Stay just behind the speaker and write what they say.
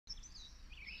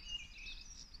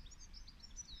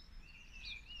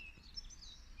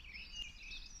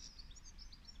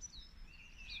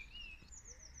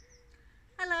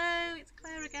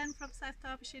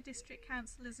Derbyshire District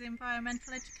Council's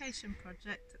Environmental Education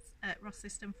Project at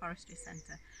Rossiston Forestry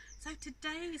Centre. So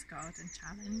today's garden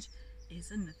challenge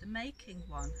is another making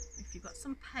one. If you've got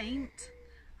some paint,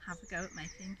 have a go at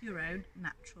making your own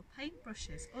natural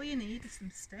paintbrushes. All you need is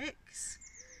some sticks,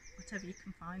 whatever you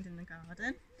can find in the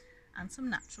garden, and some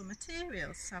natural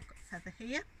materials. So I've got feather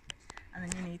here, and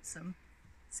then you need some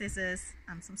scissors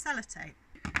and some sellotape.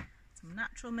 Some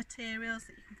natural materials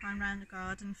that you can find around the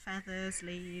garden, feathers,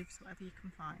 leaves, whatever you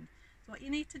can find. So what you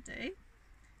need to do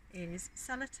is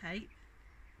sellotape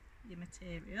your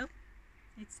material.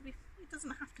 It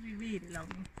doesn't have to be really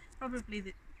long, probably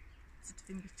the sort of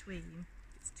in between.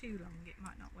 If it's too long it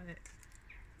might not work.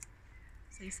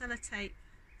 So you sellotape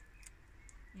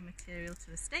your material to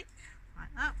the stick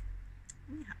like that,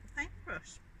 and you have the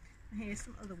paintbrush. And here's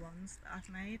some other ones that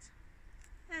I've made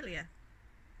earlier.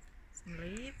 Some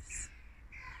leaves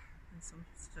and some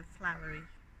sort of flowery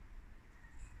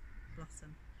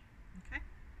blossom. Okay,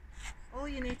 all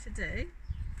you need to do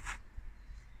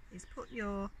is put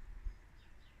your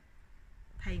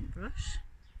paintbrush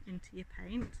into your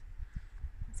paint.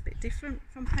 It's a bit different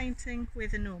from painting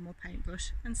with a normal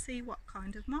paintbrush, and see what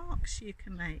kind of marks you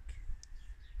can make.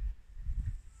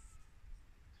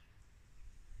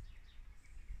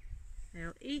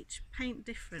 They'll each paint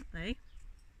differently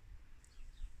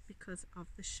because of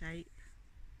the shape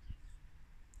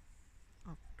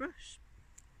of the brush.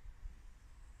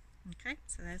 Okay,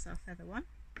 so there's our feather one.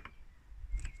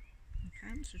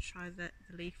 Okay, let's try the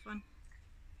leaf one.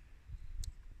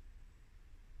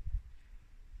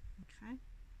 Okay,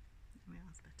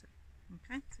 that's better.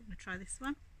 Okay, so I'm going to try this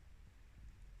one.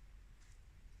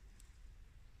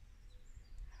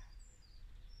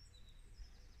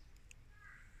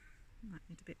 Might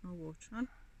need a bit more water on.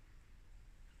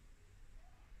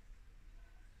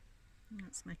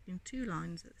 That's making two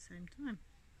lines at the same time.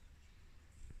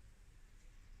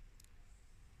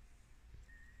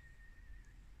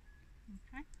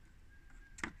 Okay.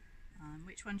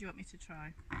 Which one do you want me to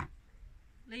try?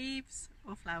 Leaves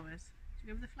or flowers? Do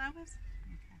you go with the flowers?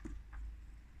 Okay.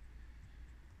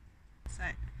 So,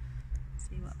 let's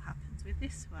see what happens with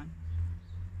this one.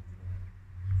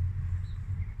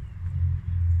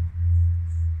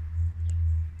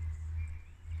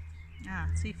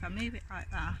 See if I move it like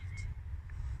that,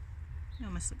 it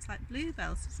almost looks like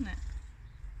bluebells, doesn't it?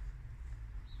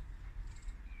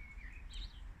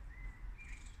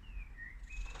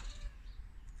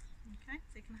 Okay,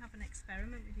 so you can have an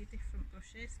experiment with your different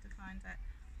brushes to find out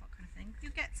what kind of thing.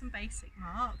 You'll get some basic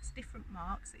marks, different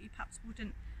marks that you perhaps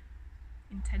wouldn't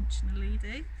intentionally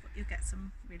do, but you'll get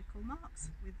some really cool marks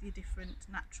with your different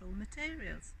natural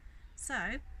materials.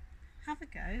 So have a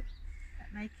go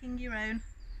at making your own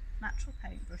natural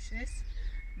paintbrushes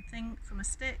and things from a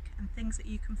stick and things that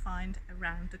you can find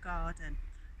around the garden.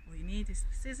 All you need is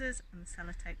the scissors and the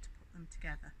sellotape to put them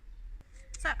together.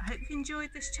 So I hope you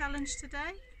enjoyed this challenge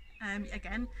today.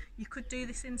 Again, you could do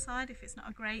this inside if it's not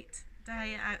a great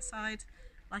day outside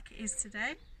like it is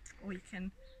today, or you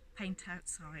can paint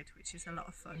outside, which is a lot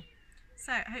of fun.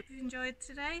 So I hope you enjoyed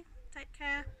today. Take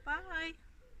care. Bye.